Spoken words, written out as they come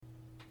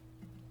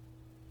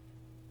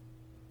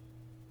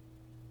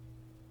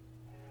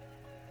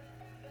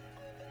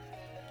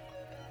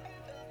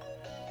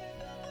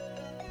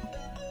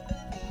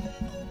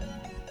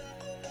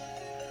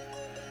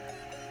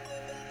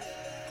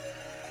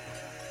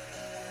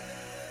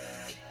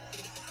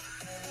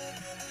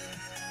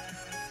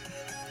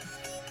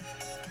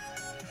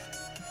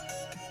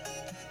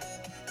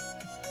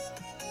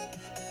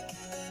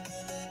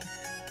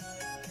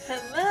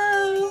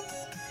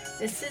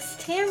This is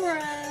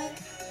Tamara,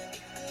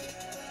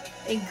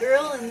 a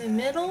girl in the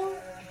middle,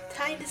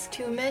 Titus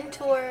 2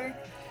 mentor,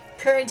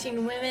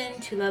 encouraging women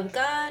to love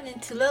God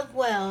and to love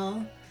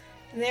well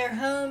in their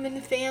home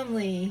and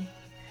family.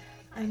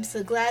 I'm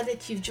so glad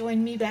that you've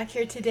joined me back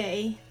here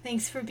today.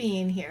 Thanks for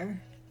being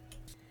here.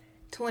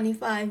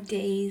 25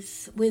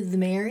 Days with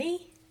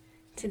Mary.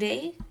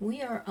 Today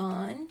we are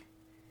on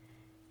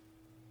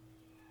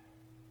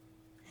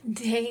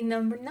day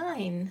number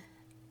 9.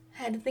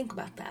 I had to think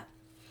about that.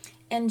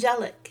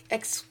 Angelic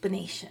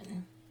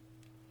explanation.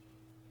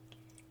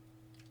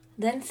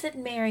 Then said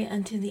Mary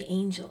unto the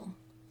angel,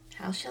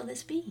 How shall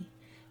this be,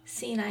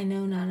 seeing I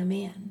know not a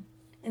man?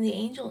 And the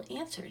angel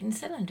answered and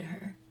said unto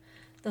her,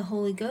 The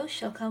Holy Ghost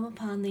shall come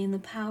upon thee, and the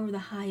power of the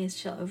highest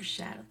shall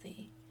overshadow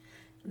thee.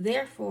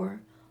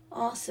 Therefore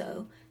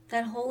also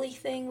that holy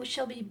thing which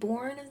shall be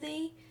born of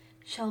thee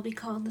shall be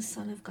called the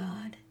Son of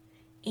God.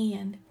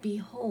 And,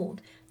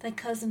 behold, thy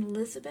cousin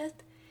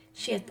Elizabeth,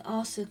 she hath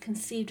also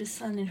conceived a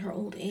son in her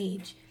old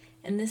age,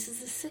 and this is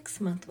the 6th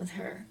month with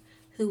her,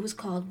 who was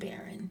called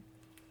barren.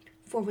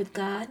 For with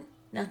God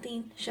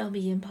nothing shall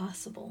be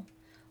impossible.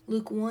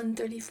 Luke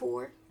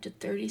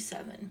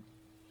 1:34-37.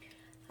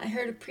 I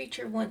heard a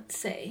preacher once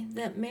say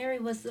that Mary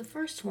was the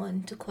first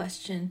one to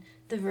question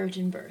the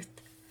virgin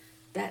birth.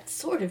 That's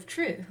sort of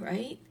true,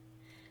 right?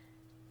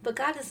 But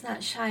God is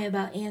not shy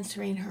about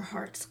answering her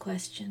heart's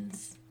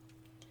questions.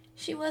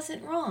 She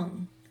wasn't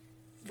wrong.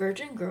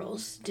 Virgin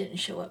girls didn't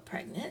show up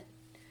pregnant.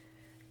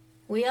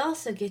 We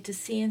also get to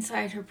see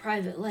inside her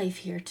private life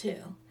here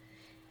too.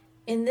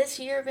 In this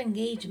year of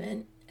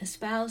engagement,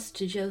 espoused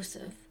to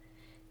Joseph,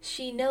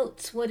 she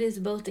notes what is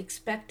both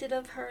expected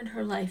of her in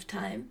her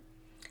lifetime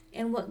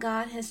and what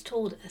God has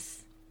told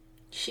us.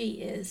 She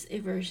is a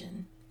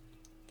virgin.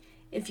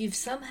 If you've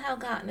somehow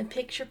gotten a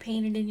picture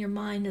painted in your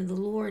mind of the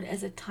Lord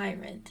as a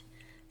tyrant,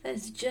 that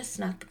is just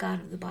not the God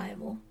of the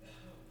Bible.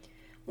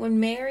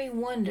 When Mary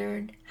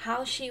wondered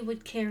how she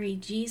would carry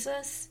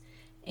Jesus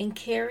and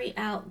carry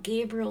out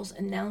Gabriel's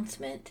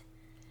announcement,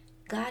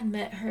 God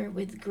met her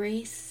with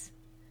grace,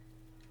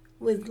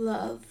 with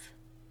love,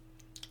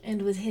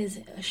 and with his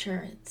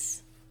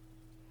assurance.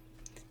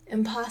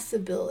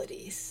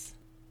 Impossibilities.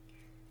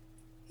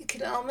 You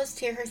can almost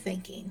hear her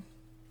thinking,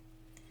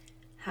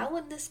 how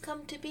would this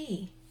come to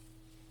be?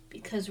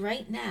 Because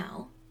right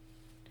now,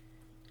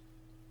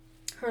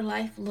 her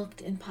life looked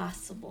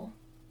impossible.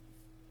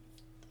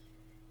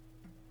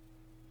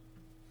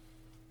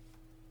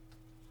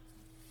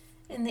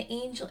 And the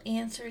angel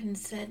answered and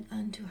said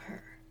unto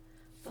her,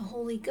 The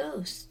Holy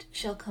Ghost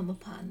shall come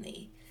upon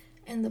thee,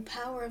 and the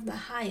power of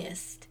the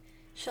highest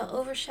shall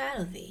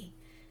overshadow thee.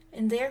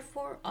 And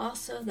therefore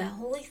also that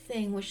holy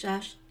thing which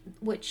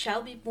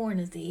shall be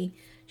born of thee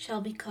shall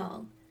be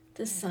called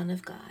the Son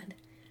of God.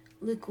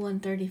 Luke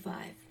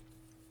 1:35.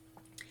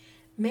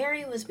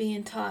 Mary was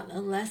being taught a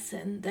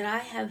lesson that I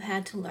have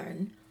had to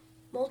learn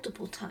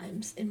multiple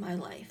times in my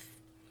life.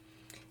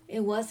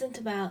 It wasn't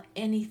about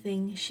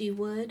anything she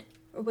would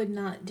or would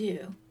not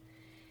do.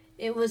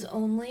 It was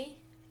only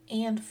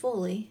and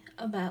fully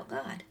about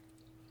God.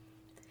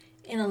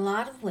 In a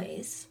lot of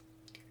ways,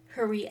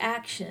 her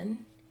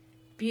reaction,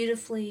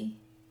 beautifully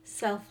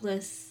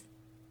selfless,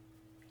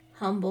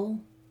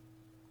 humble,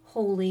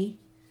 holy,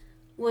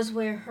 was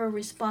where her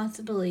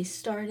responsibility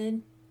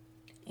started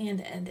and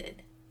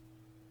ended.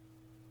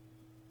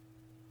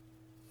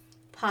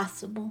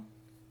 Possible.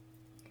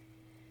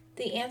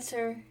 The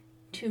answer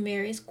to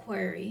Mary's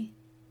query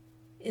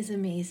is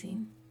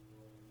amazing.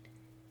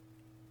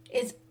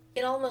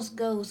 It almost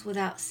goes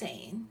without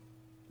saying,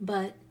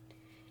 but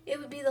it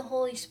would be the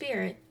Holy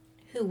Spirit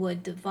who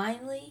would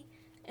divinely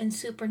and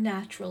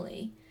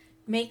supernaturally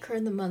make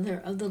her the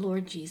mother of the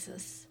Lord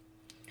Jesus.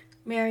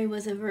 Mary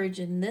was a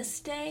virgin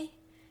this day,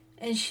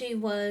 and she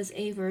was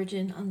a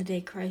virgin on the day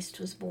Christ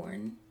was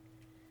born.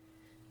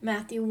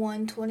 Matthew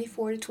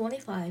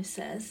 1:24-25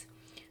 says,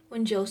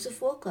 When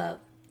Joseph woke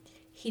up,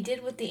 he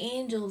did what the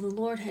angel of the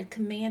Lord had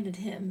commanded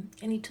him,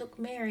 and he took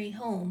Mary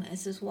home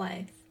as his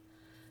wife.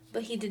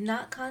 But he did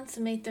not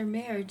consummate their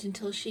marriage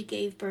until she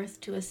gave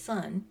birth to a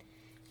son,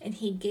 and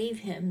he gave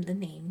him the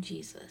name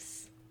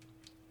Jesus.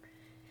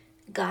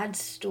 God's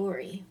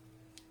story.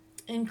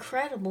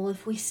 Incredible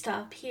if we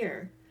stop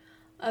here.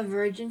 A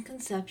virgin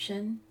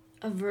conception,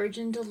 a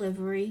virgin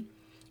delivery,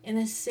 and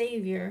a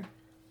Savior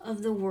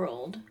of the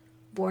world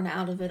born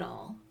out of it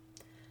all.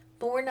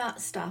 But we're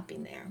not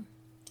stopping there,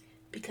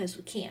 because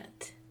we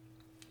can't.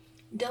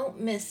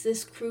 Don't miss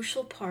this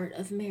crucial part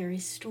of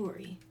Mary's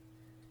story,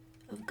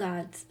 of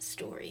God's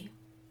story.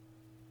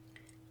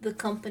 The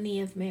company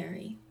of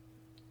Mary.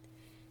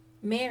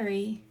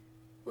 Mary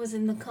was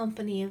in the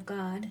company of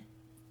God.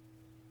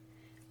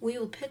 We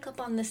will pick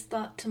up on this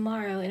thought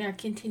tomorrow in our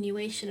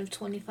continuation of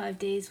 25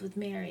 Days with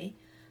Mary.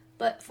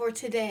 But for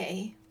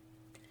today,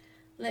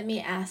 let me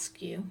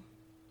ask you,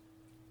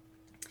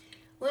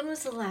 when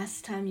was the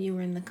last time you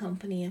were in the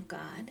company of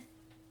God?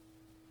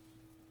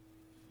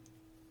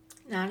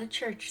 Not a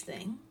church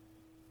thing,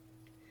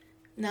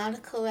 not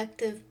a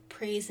collective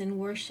praise and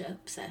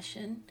worship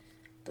session,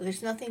 But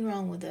there's nothing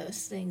wrong with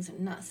those things.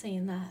 I'm not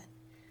saying that.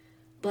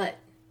 But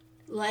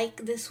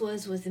like this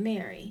was with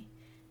Mary,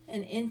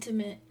 an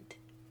intimate,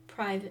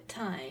 private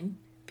time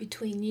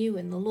between you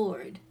and the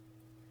Lord.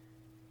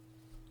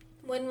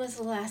 When was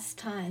the last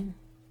time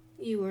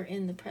you were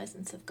in the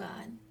presence of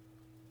God?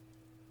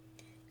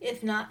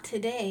 If not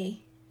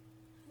today,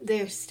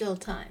 there's still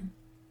time.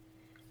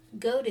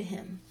 Go to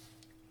Him.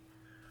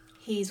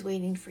 He's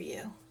waiting for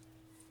you.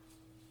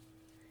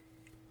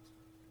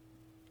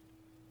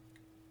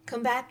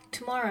 Come back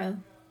tomorrow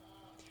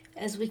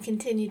as we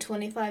continue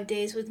 25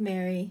 days with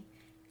Mary,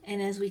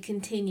 and as we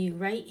continue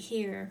right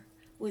here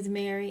with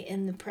Mary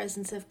in the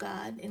presence of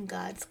God, in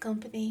God's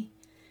company.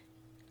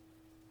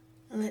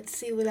 And let's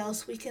see what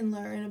else we can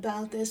learn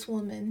about this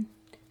woman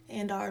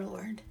and our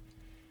Lord.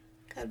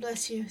 God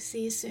bless you.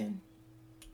 See you soon.